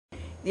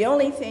The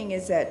only thing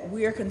is that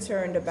we're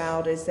concerned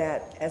about is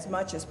that as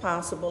much as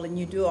possible, and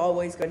you do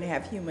always going to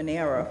have human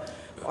error,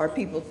 or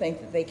people think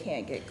that they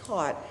can't get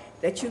caught,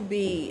 that you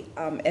be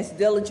as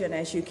diligent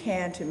as you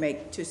can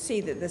to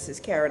see that this is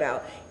carried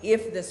out.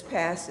 If this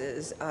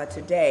passes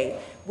today,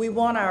 we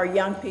want our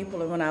young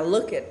people, and when I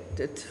look at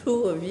the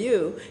two of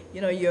you,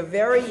 you know, you're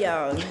very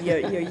young.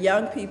 You're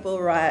young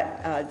people,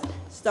 right?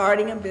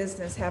 Starting a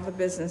business, have a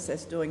business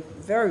that's doing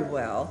very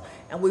well,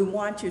 and we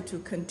want you to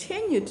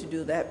continue to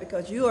do that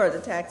because you are the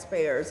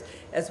taxpayers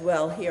as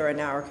well here in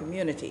our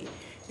community.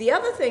 The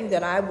other thing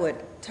that I would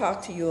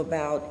talk to you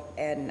about,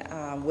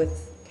 and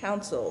with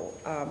council,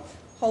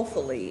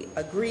 hopefully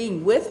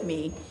agreeing with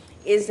me,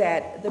 is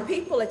that the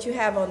people that you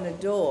have on the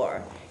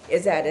door,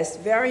 is that it's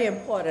very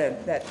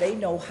important that they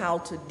know how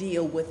to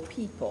deal with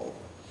people.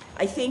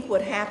 I think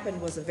what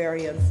happened was a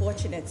very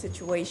unfortunate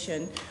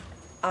situation.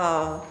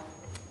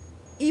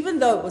 Even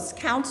though it was a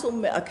council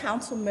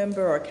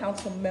member or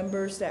council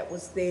members that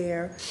was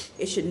there,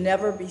 it should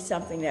never be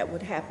something that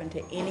would happen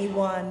to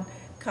anyone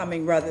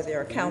coming, whether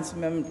they're a council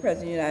member,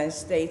 President of the United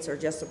States, or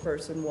just a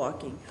person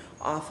walking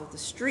off of the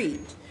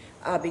street.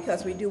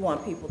 Because we do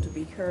want people to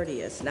be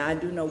courteous. Now, I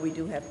do know we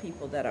do have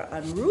people that are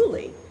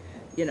unruly,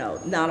 you know,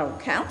 not on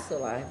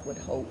council, I would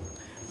hope,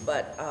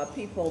 but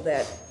people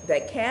that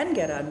can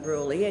get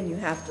unruly, and you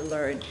have to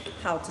learn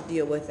how to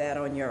deal with that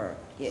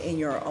in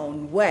your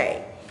own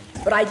way.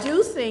 But I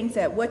do think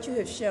that what you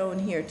have shown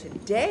here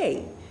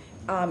today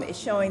is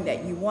showing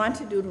that you want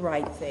to do the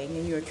right thing,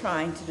 and you're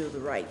trying to do the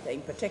right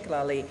thing,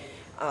 particularly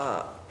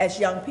as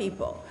young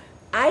people.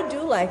 I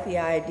do like the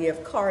idea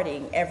of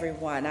carding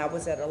everyone. I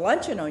was at a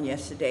luncheon on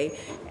yesterday,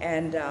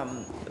 and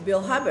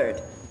Bill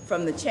Hubbard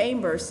from the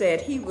chamber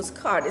said he was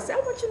carded. He said, I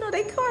want you to know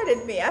they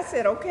carded me. I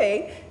said,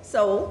 okay.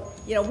 So,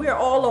 you know, we're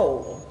all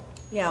old,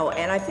 you know,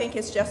 and I think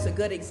it's just a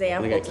good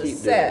example to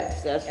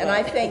set. And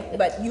I think,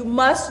 but you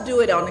must do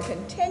it on a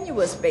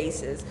continuous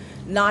basis,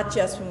 not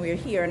just when we're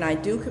here. And I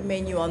do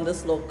commend you on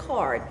this little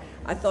card.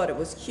 I thought it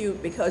was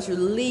cute because you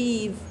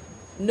leave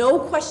no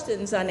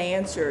questions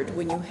unanswered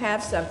when you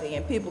have something,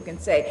 and people can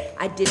say,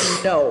 I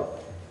didn't know.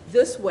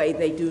 This way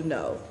they do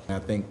know. I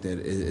think that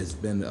it's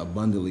been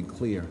abundantly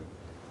clear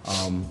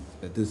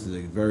that this is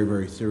a very,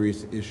 very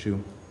serious issue,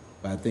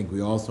 but I think we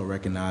also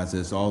recognize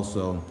it's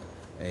also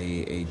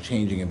a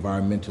changing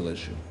environmental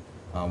issue.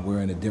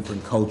 We're in a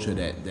different culture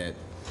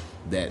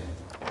that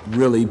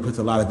really puts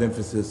a lot of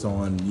emphasis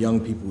on young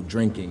people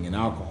drinking and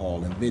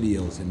alcohol and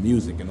videos and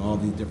music and all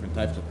these different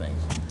types of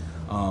things.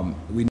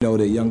 We know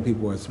that young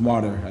people are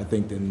smarter, I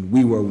think, than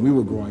we were when we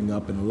were growing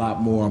up, and a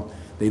lot more.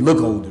 They look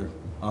older,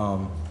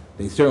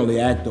 they certainly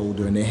act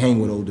older, and they hang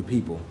with older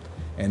people.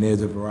 And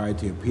there's a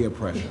variety of peer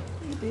pressure.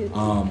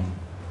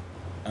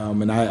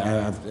 And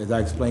as I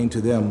explained to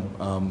them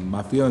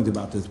my feelings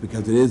about this,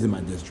 because it is in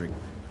my district,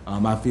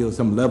 I feel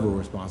some level of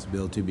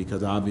responsibility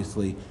because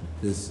obviously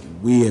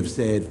we have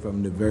said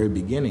from the very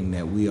beginning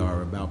that we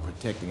are about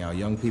protecting our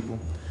young people.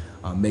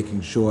 Making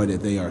sure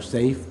that they are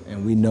safe,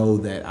 and we know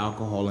that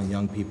alcohol in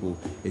young people,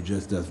 it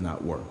just does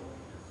not work.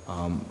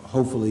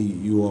 Hopefully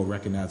you all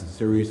recognize the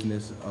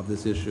seriousness of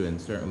this issue,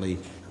 and certainly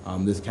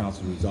this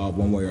council resolve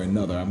one way or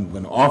another. I'm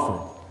going to offer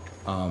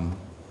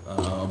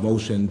a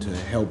motion to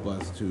help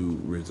us to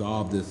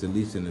resolve this, at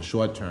least in the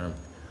short term,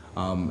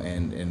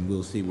 and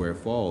we'll see where it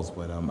falls.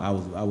 But I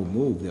would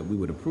move that we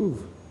would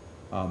approve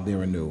their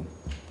renewal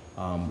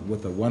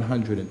with a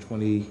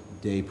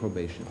 120-day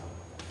probation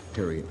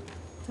period.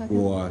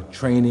 For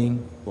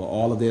training for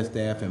all of their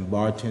staff and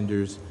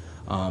bartenders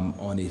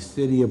on a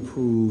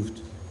city-approved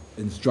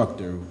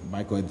instructor.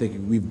 Michael, I think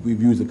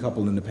we've used a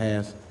couple in the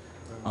past.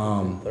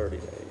 30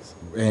 days.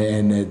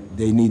 And that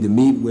they need to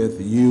meet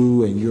with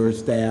you and your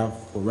staff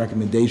for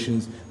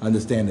recommendations.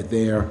 Understand that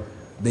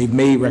they've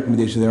made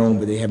recommendations of their own,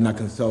 but they have not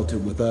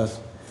consulted with us.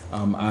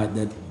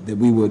 That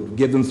we would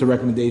give them some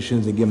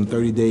recommendations and give them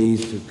 30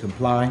 days to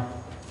comply.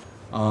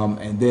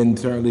 And then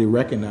certainly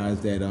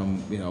recognize that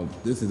you know,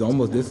 this is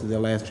their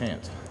last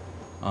chance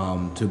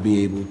to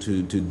be able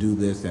to do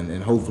this,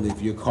 and hopefully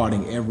if you're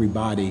carding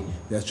everybody,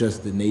 that's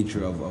just the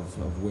nature of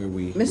where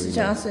we. Mr.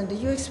 Johnson, do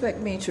you expect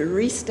me to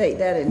restate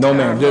that in No,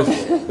 ma'am,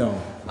 just no.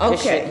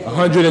 Okay.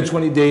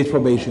 120 days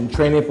probation,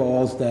 training for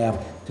all staff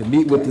to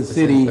meet with the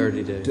city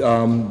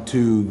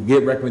to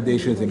get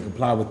recommendations and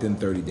comply within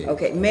 30 days.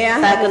 Okay, may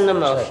I Second the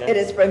motion. It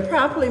has been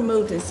properly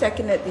moved and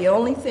seconded. The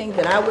only thing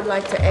that I would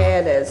like to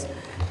add as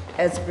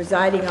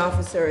presiding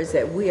officer is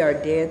that we are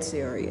dead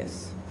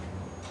serious.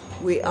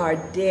 We are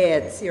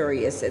dead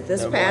serious. If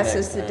this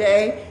passes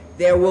today,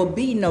 there will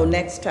be no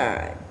next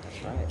time.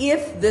 Right.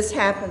 If this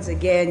happens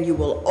again, you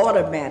will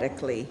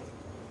automatically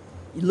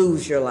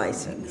lose your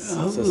license.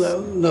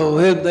 No,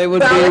 they would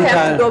be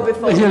have to go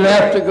before. You'll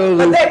have to go.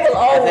 But they will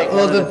always.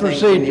 All the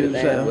procedures.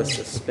 Was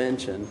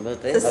suspension.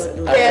 But I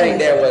think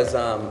there was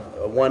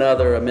one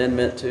other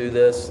amendment to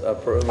this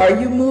approval. Are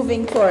you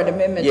moving for an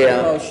amendment to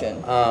the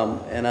motion?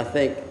 And I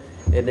think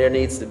there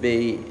needs to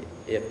be,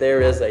 if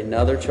there is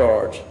another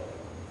charge,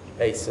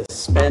 a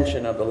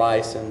suspension of the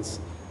license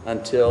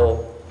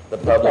until the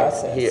public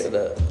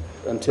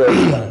until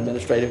the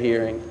administrative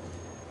hearing,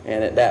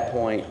 and at that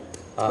point,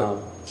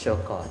 Show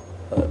cause.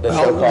 the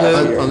show cause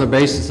On hearing. On the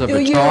basis of Do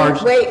a you,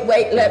 charge? wait,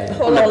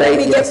 hold On on, the let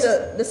me get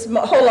basis-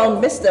 hold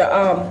on, Mr.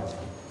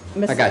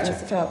 I got you.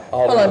 Mr. Fowler.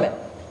 Hold on a minute.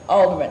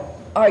 Alderman,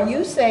 are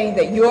you saying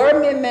that your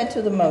amendment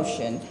to the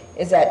motion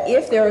is that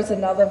if there is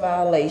another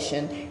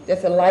violation,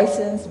 that the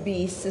license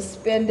be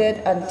suspended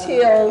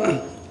until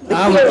the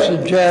I would hearing?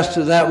 suggest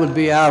that would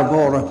be out of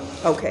order.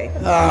 Okay,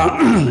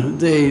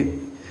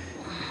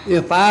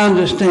 If I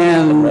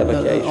understand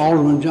Revocation.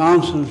 Alderman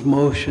Johnson's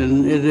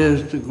motion, it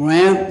is to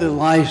grant the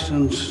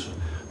license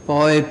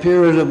for a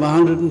period of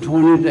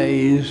 120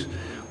 days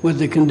with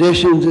the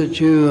conditions that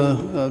you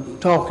are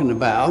talking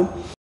about.